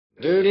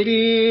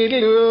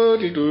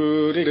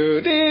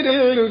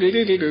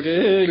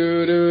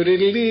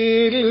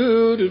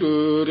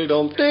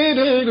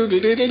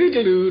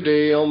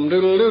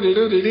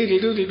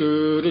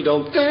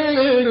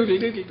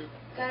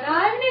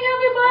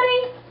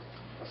everybody.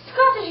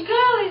 Scottish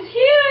girl is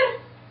here.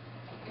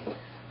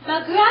 My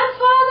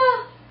grandfather,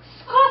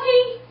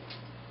 Scotty,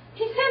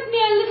 he sent me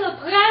a little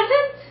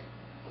present.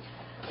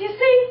 You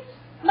see,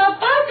 my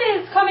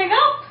birthday is coming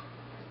up.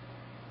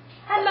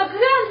 And my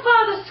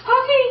grandfather,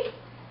 Scotty,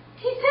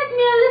 he sent me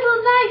a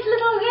nice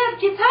little red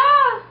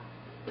guitar.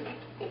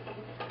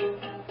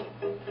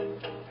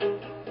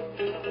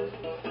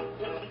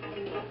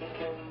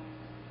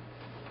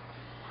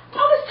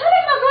 I was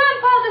telling my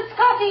grandfather,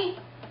 Scotty,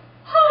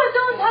 how I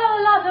don't have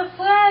a lot of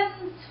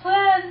friends.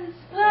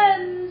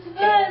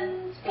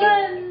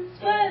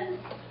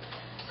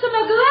 So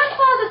my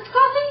grandfather,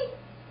 Scotty,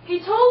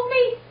 he told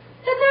me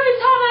that every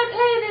time I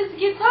play this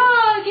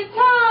guitar,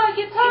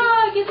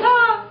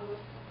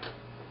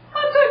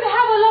 I'm going to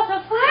have a lot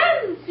of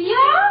friends,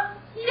 yeah?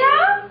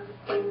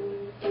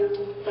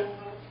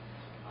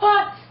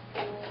 But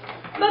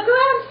my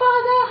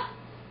grandfather,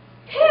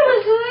 he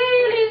was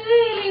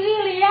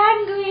really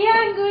angry.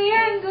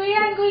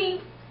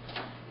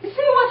 You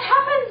see what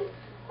happened?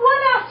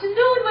 One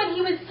afternoon when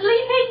he was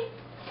sleeping,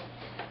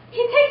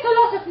 he takes a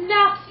lot of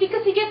naps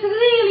because he gets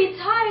really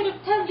tired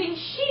of tending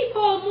sheep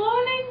all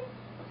morning.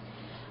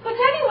 But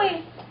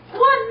anyway,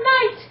 one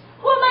night,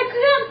 while my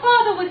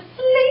grandfather was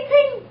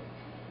sleeping,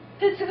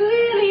 this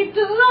really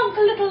drunk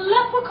little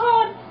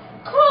leprechaun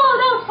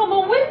crawled out from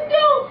a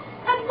window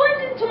and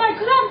went into my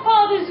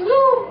grandfather's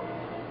room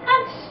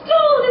and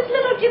stole this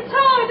little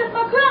guitar that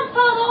my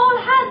grandfather all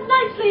had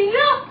nicely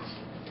wrapped.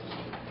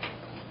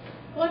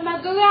 When my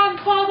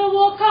grandfather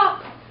woke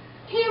up,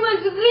 he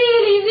was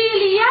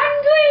really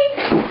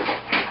angry.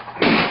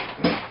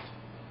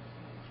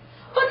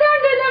 But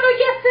anger never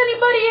gets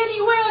anybody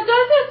anywhere,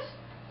 does it?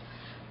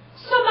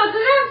 So my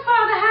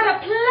grandfather had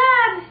a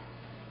plan.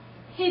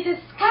 He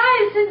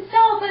disguised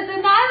himself as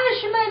an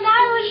Irishman.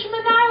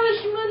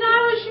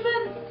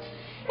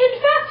 In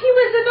fact, he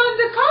was an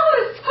undercover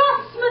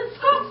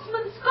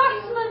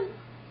Scotsman.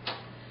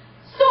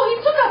 So he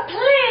took a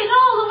plane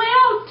all the way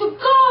out to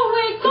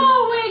Galway,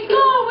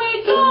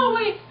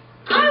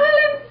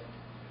 Ireland.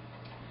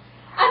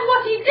 And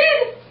what he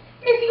did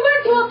is he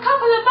went to a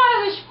couple of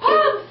Irish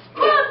pubs,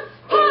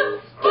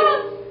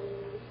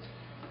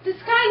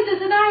 disguised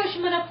as an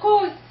Irishman, of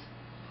course.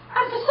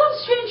 And for some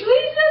strange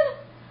reason,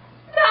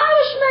 the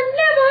Irishman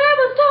never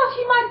ever thought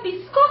he might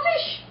be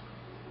Scottish.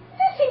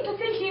 They seemed to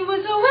think he was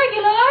a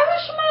regular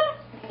Irishman.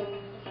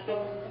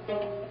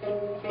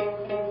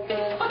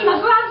 But my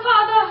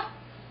grandfather,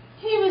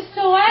 he was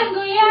so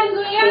angry.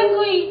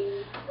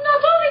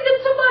 Not only did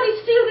somebody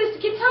steal this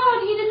guitar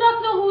and he did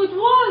not know who it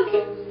was,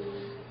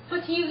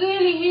 but he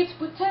really hates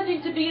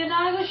pretending to be an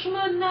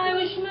Irishman.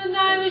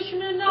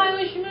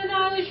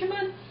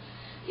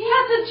 He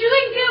had to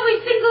drink every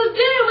single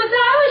day with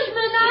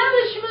Irishman.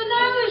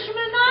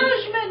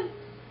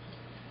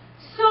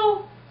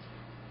 So,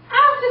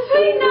 after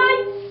 3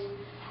 nights,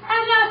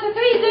 and after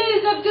 3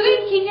 days of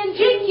drinking,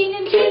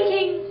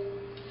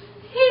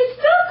 he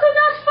still could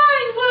not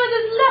find where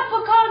this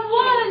leprechaun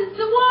was.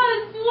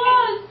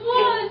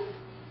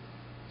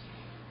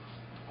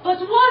 But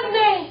one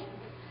day,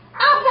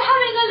 after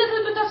having a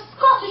little bit of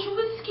Scottish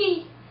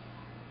whiskey,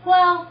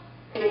 well,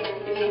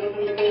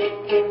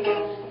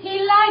 he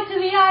lied to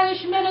the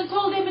Irishman and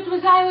told them it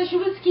was Irish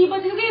whiskey,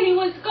 but it really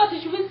was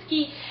Scottish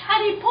whiskey,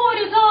 and he poured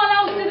it all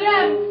out to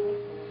them.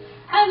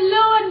 And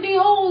lo and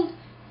behold,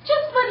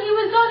 just when he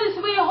was on his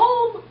way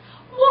home,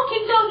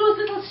 walking down those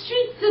little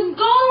streets in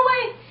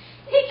Galway,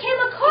 he came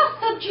across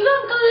a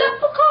drunk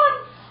leprechaun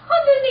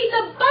underneath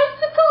a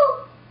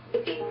bicycle.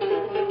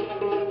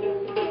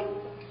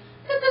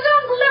 The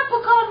drunk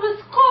leprechaun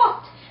was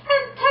caught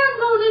and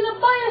tangled in a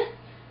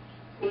bicycle.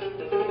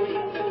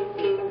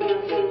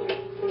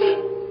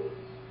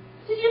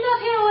 Did you not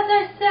hear what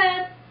I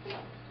said?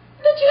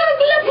 The drunk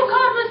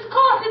leprechaun was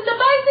caught in the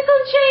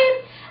bicycle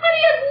chain and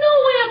he had no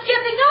way of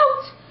getting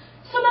out.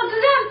 So my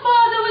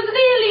grandfather was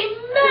really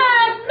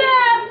mad.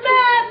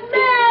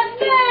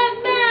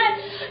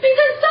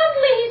 Because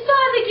suddenly he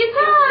saw the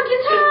guitar.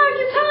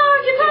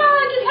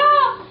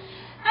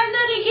 And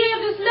then he gave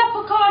this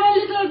leprechaun a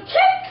little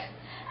kick.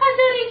 And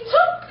then he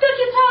took the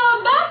guitar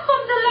back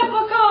from the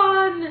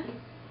leprechaun.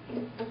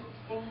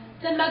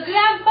 Then my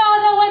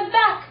grandfather went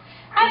back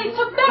and he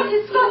took back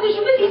his Scottish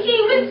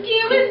whiskey. And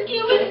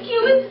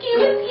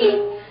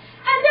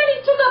then he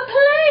took a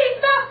plane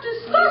back to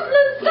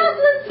Scotland.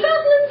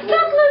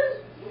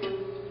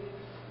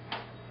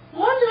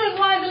 Wondering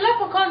why the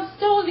leprechaun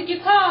stole the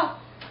guitar,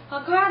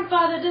 my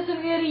grandfather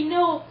doesn't really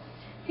know.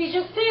 He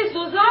just says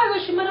those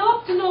Irishmen are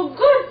up to no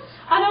good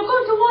and are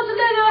going to want to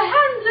lay their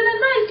hands in a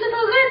nice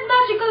little red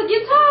magical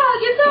guitar.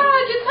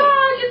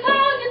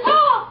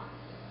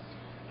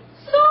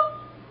 So,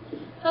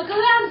 the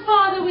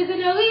grandfather was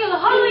in a real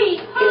hurry.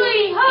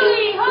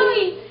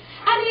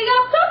 And he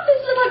wrapped up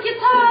this little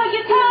guitar.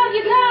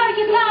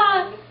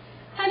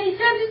 And he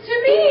sent it to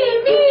me